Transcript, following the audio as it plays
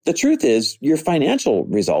the truth is your financial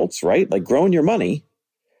results, right? Like growing your money,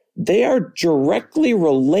 they are directly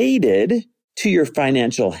related to your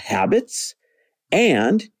financial habits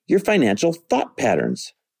and your financial thought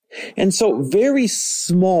patterns. And so very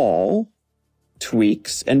small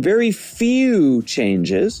tweaks and very few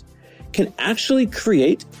changes can actually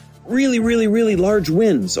create really, really, really large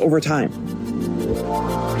wins over time.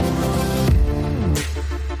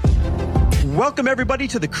 Welcome, everybody,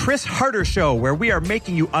 to the Chris Harder Show, where we are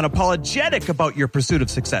making you unapologetic about your pursuit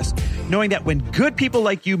of success, knowing that when good people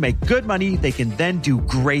like you make good money, they can then do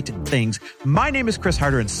great things. My name is Chris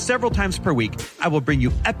Harder, and several times per week, I will bring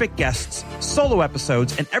you epic guests, solo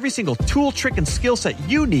episodes, and every single tool, trick, and skill set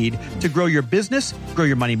you need to grow your business, grow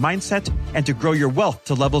your money mindset, and to grow your wealth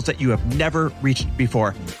to levels that you have never reached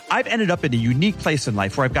before. I've ended up in a unique place in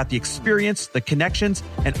life where I've got the experience, the connections,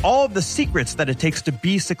 and all of the secrets that it takes to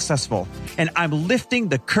be successful. And I'm lifting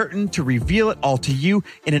the curtain to reveal it all to you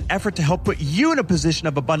in an effort to help put you in a position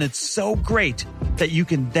of abundance so great that you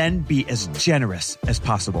can then be as generous as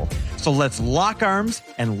possible. So let's lock arms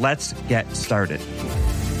and let's get started.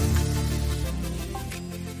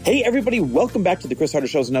 Hey, everybody. Welcome back to the Chris Harder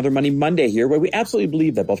Show's Another Money Monday here, where we absolutely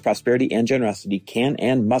believe that both prosperity and generosity can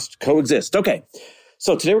and must coexist. Okay.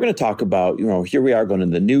 So today we're going to talk about, here we are going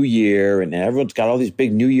into the new year and everyone's got all these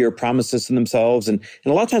big new year promises to themselves. And a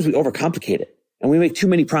lot of times we overcomplicate it and we make too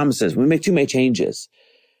many promises. We make too many changes.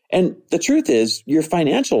 And the truth is your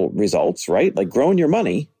financial results, right? Like growing your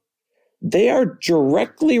money, they are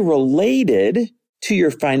directly related to your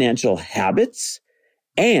financial habits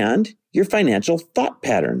and your financial thought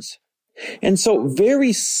patterns. And so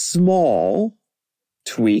very small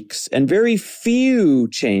tweaks and very few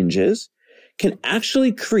changes can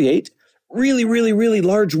actually create really, really, really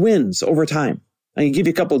large wins over time. I can give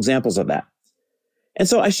you a couple examples of that. And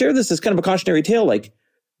so I share this as kind of a cautionary tale, like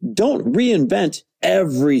don't reinvent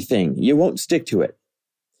everything. You won't stick to it.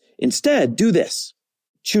 Instead, do this.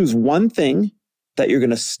 Choose one thing that you're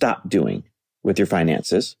going to stop doing with your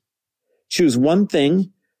finances. Choose one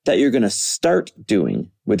thing that you're going to start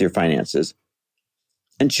doing with your finances.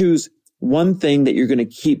 And choose one thing that you're going to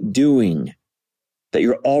keep doing that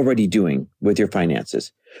you're already doing with your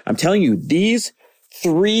finances. I'm telling you, these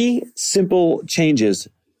three simple changes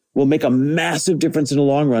will make a massive difference in the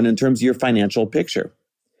long run in terms of your financial picture.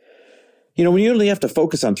 When you only have to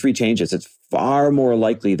focus on three changes, it's far more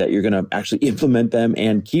likely that you're going to actually implement them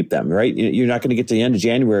and keep them, right? You're not going to get to the end of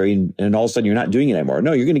January and all of a sudden you're not doing it anymore.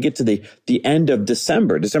 No, you're going to get to the end of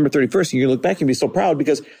December 31st, and you're going to look back and be so proud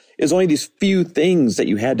because it's only these few things that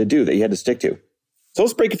you had to do, that you had to stick to. So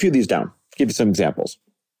let's break a few of these down. Give you some examples.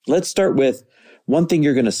 Let's start with one thing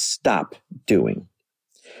you're going to stop doing.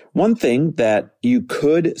 One thing that you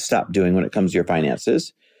could stop doing when it comes to your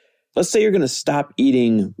finances. Let's say you're going to stop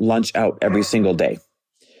eating lunch out every single day.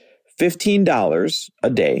 $15 a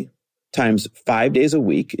day times 5 days a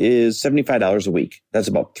week is $75 a week. That's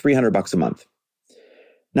about $300 a month.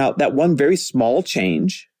 Now, that one very small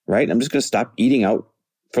change, right? I'm just going to stop eating out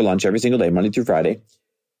for lunch every single day, Monday through Friday.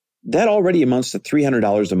 That already amounts to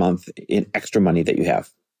 $300 a month in extra money that you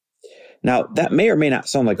have. Now, that may or may not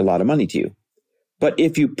sound like a lot of money to you, but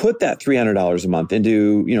if you put that $300 a month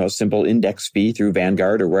into, a simple index fee through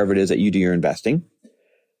Vanguard or wherever it is that you do your investing,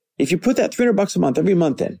 if you put that $300 a month every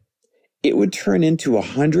month in, it would turn into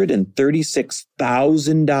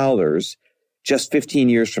 $136,000 just 15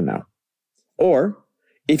 years from now. Or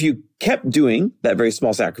if you kept doing that very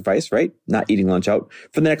small sacrifice, right? Not eating lunch out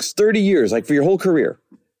for the next 30 years, like for your whole career,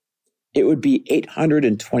 it would be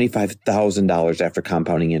 $825,000 after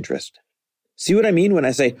compounding interest. See what I mean when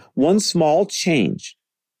I say one small change,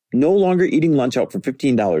 no longer eating lunch out for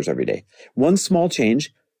 $15 every day. One small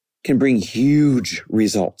change can bring huge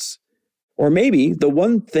results. Or maybe the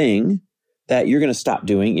one thing that you're going to stop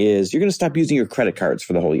doing is you're going to stop using your credit cards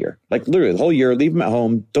for the whole year. Like literally the whole year, leave them at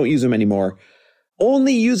home, don't use them anymore.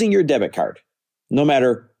 Only using your debit card, no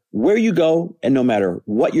matter where you go and no matter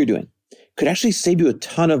what you're doing, could actually save you a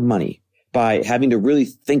ton of money by having to really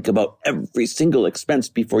think about every single expense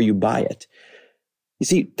before you buy it. You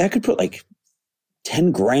see, that could put like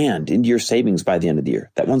 10 grand into your savings by the end of the year.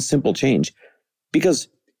 That one simple change, because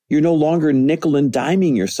you're no longer nickel and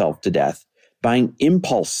diming yourself to death buying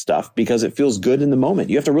impulse stuff because it feels good in the moment.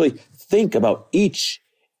 You have to really think about each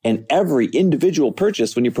and every individual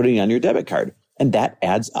purchase when you're putting it on your debit card. And that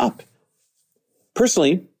adds up.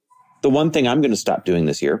 Personally, the one thing I'm going to stop doing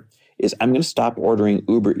this year is I'm going to stop ordering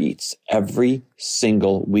Uber Eats every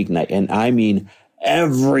single weeknight. And I mean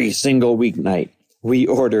every single weeknight we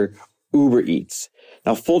order Uber Eats.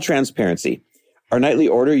 Now, full transparency, Our nightly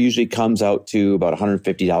order usually comes out to about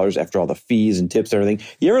 $150 after all the fees and tips and everything.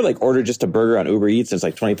 You ever like order just a burger on Uber Eats? It's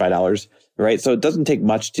like $25, right? So it doesn't take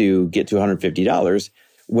much to get to $150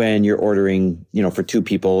 when you're ordering, for two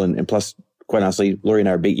people. And plus, quite honestly, Lori and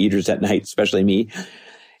I are big eaters at night, especially me.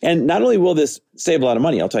 And not only will this save a lot of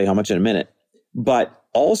money, I'll tell you how much in a minute, but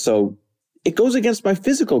also it goes against my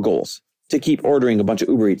physical goals to keep ordering a bunch of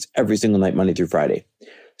Uber Eats every single night, Monday through Friday.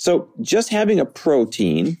 So just having a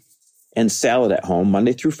protein and salad at home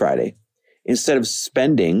Monday through Friday, instead of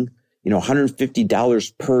spending,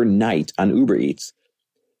 $150 per night on Uber Eats,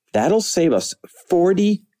 that'll save us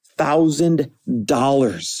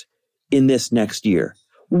 $40,000 in this next year.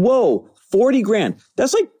 Whoa, 40 grand.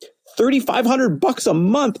 That's like $3,500 a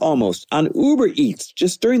month almost on Uber Eats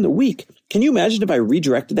just during the week. Can you imagine if I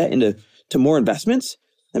redirected that into more investments?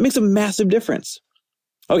 That makes a massive difference.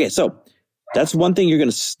 Okay, so that's one thing you're going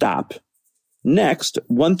to stop. Next,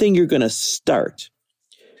 one thing you're going to start.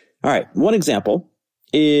 All right, one example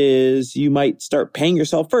is you might start paying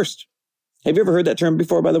yourself first. Have you ever heard that term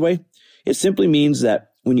before, by the way? It simply means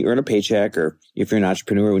that when you earn a paycheck, or if you're an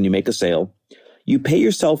entrepreneur, when you make a sale, you pay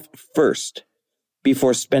yourself first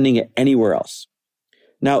before spending it anywhere else.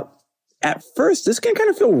 Now, at first, this can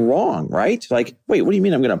kind of feel wrong, right? Like, wait, what do you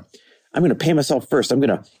mean I'm going to pay myself first? I'm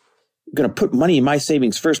going to put money in my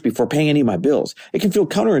savings first before paying any of my bills. It can feel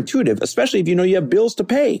counterintuitive, especially if you know you have bills to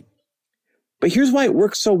pay. But here's why it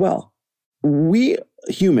works so well. We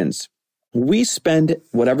humans, we spend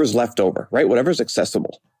whatever's left over, right? Whatever's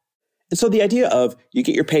accessible. And so the idea of you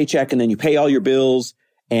get your paycheck and then you pay all your bills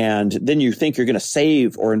and then you think you're going to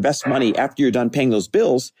save or invest money after you're done paying those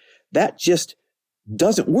bills, that just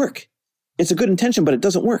doesn't work. It's a good intention, but it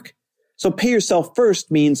doesn't work. So pay yourself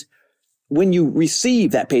first means when you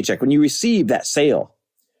receive that paycheck, when you receive that sale,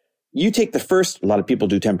 you take the first, a lot of people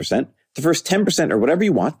do 10%, the first 10% or whatever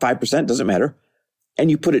you want, 5%, doesn't matter, and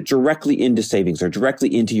you put it directly into savings or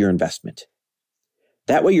directly into your investment.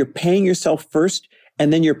 That way you're paying yourself first,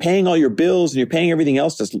 and then you're paying all your bills and you're paying everything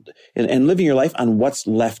else and living your life on what's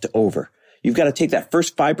left over. You've got to take that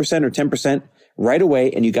first 5% or 10% right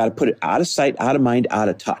away, and you got to put it out of sight, out of mind, out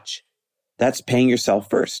of touch. That's paying yourself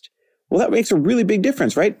first. Well, that makes a really big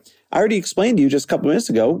difference, right? I already explained to you just a couple minutes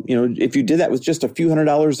ago, if you did that with just a few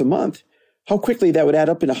 $100s a month, how quickly that would add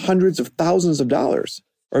up into hundreds of thousands of dollars.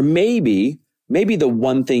 Or maybe the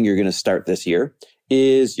one thing you're going to start this year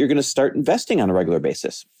is you're going to start investing on a regular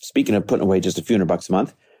basis. Speaking of putting away just a few $100s a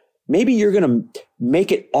month, maybe you're going to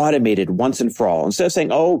make it automated once and for all. Instead of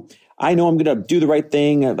saying, oh, I know I'm going to do the right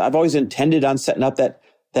thing. I've always intended on setting up that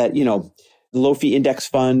low fee index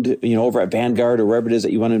fund, over at Vanguard or wherever it is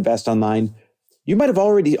that you want to invest online. You might have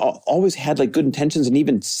already always had like good intentions and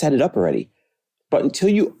even set it up already. But until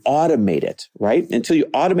you automate it, right? Until you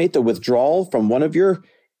automate the withdrawal from one of your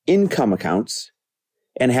income accounts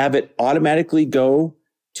and have it automatically go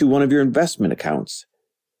to one of your investment accounts,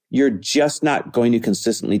 you're just not going to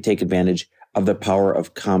consistently take advantage of the power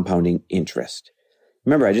of compounding interest.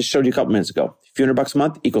 Remember, I just showed you a couple minutes ago, a few $100 a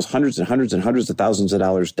month equals hundreds and hundreds and hundreds of thousands of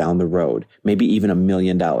dollars down the road, maybe even $1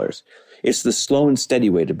 million. It's the slow and steady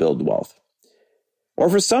way to build wealth. Or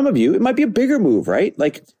for some of you, it might be a bigger move, right?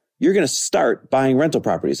 Like you're going to start buying rental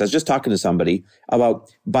properties. I was just talking to somebody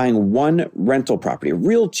about buying one rental property, a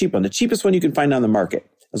real cheap one, the cheapest one you can find on the market,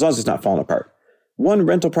 as long as it's not falling apart. One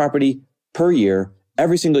rental property per year,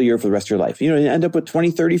 every single year for the rest of your life. You end up with 20,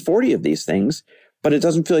 30, 40 of these things, but it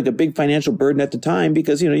doesn't feel like a big financial burden at the time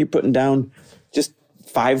because, you're putting down just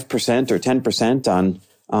 5% or 10%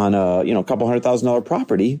 on a couple $100,000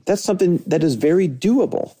 property. That's something that is very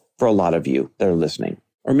doable for a lot of you that are listening.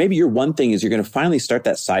 Or maybe your one thing is you're going to finally start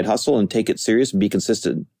that side hustle and take it serious and be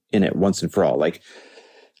consistent in it once and for all. Like,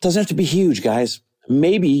 it doesn't have to be huge, guys.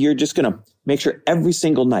 Maybe you're just going to make sure every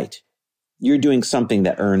single night you're doing something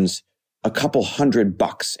that earns a couple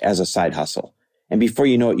 $100 as a side hustle. And before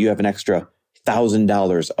you know it, you have an extra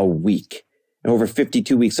 $1,000 a week. And over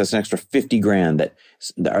 52 weeks, that's an extra 50 grand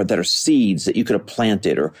that are seeds that you could have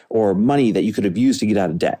planted or money that you could have used to get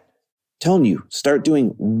out of debt. Telling you, start doing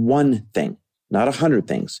one thing, not 100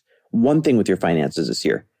 things, one thing with your finances this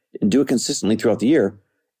year, and do it consistently throughout the year.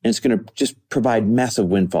 And it's going to just provide massive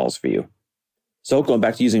windfalls for you. So going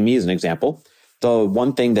back to using me as an example, the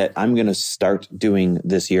one thing that I'm going to start doing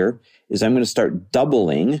this year is I'm going to start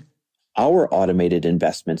doubling our automated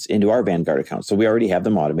investments into our Vanguard account. So we already have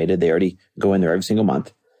them automated. They already go in there every single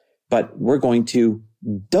month, but we're going to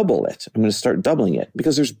double it. I'm going to start doubling it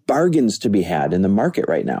because there's bargains to be had in the market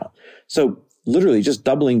right now. So literally just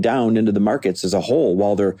doubling down into the markets as a whole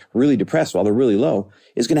while they're really depressed, while they're really low,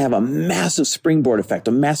 is going to have a massive springboard effect,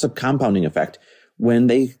 a massive compounding effect when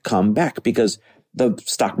they come back, because the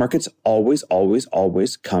stock markets always, always,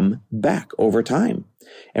 always come back over time.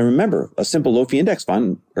 And remember, a simple low-fee index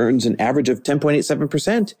fund earns an average of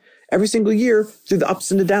 10.87% every single year through the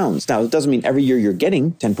ups and the downs. Now, it doesn't mean every year you're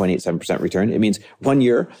getting 10.87% return. It means one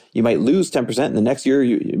year you might lose 10%, and the next year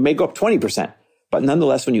you may go up 20%. But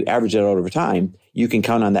nonetheless, when you average it out over time, you can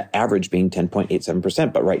count on that average being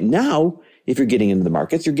 10.87%. But right now, if you're getting into the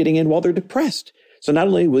markets, you're getting in while they're depressed. So not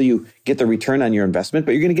only will you get the return on your investment,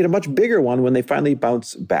 but you're going to get a much bigger one when they finally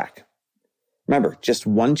bounce back. Remember, just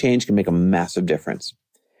one change can make a massive difference.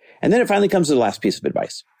 And then it finally comes to the last piece of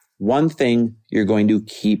advice. One thing you're going to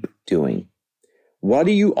keep doing. What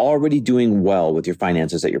are you already doing well with your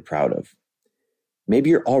finances that you're proud of?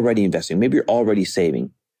 Maybe you're already investing. Maybe you're already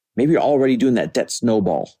saving. Maybe you're already doing that debt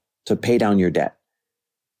snowball to pay down your debt.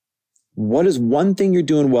 What is one thing you're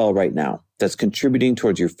doing well right now that's contributing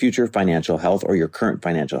towards your future financial health or your current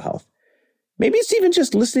financial health? Maybe it's even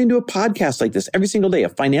just listening to a podcast like this every single day, a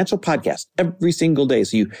financial podcast every single day,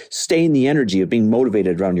 so you stay in the energy of being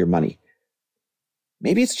motivated around your money.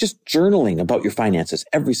 Maybe it's just journaling about your finances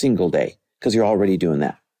every single day because you're already doing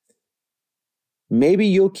that. Maybe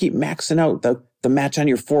you'll keep maxing out the match on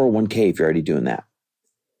your 401k if you're already doing that.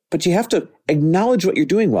 But you have to acknowledge what you're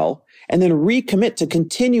doing well and then recommit to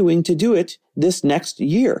continuing to do it this next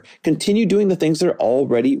year. Continue doing the things that are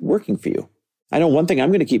already working for you. I know one thing I'm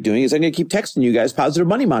going to keep doing is I'm going to keep texting you guys positive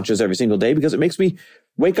money mantras every single day because it makes me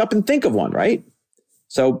wake up and think of one, right?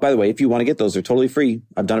 So, by the way, if you want to get those, they're totally free.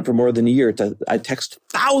 I've done it for more than a year. I text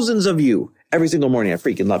thousands of you every single morning. I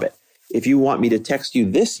freaking love it. If you want me to text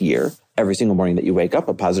you this year, every single morning that you wake up,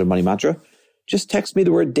 a positive money mantra, just text me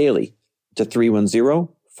the word daily to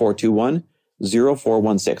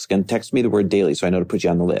 310-421-0416. Again, text me the word daily so I know to put you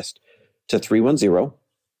on the list to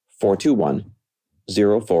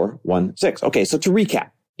 310-421-0416. Okay, so to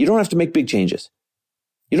recap, you don't have to make big changes.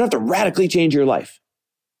 You don't have to radically change your life.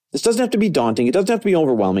 This doesn't have to be daunting. It doesn't have to be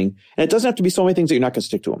overwhelming. And it doesn't have to be so many things that you're not going to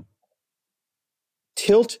stick to them.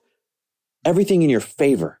 Tilt everything in your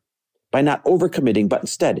favor by not overcommitting, but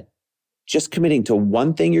instead just committing to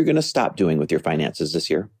one thing you're going to stop doing with your finances this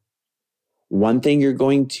year. One thing you're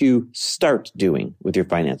going to start doing with your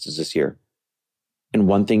finances this year. And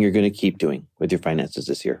one thing you're going to keep doing with your finances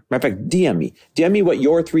this year. Matter of fact, DM me. DM me what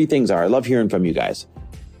your 3 things are. I love hearing from you guys.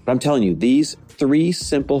 But I'm telling you, these 3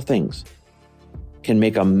 simple things can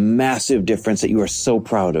make a massive difference that you are so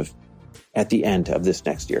proud of at the end of this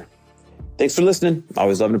next year. Thanks for listening.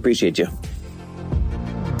 Always love and appreciate you.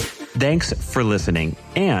 Thanks for listening.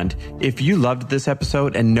 And if you loved this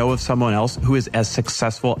episode and know of someone else who is as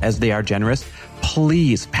successful as they are generous,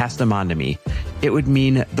 please pass them on to me. It would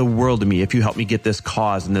mean the world to me if you help me get this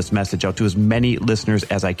cause and this message out to as many listeners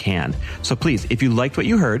as I can. So please, if you liked what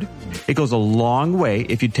you heard, it goes a long way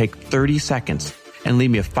if you take 30 seconds and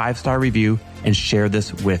leave me a 5-star review and share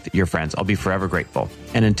this with your friends. I'll be forever grateful.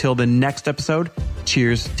 And until the next episode,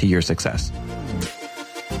 cheers to your success.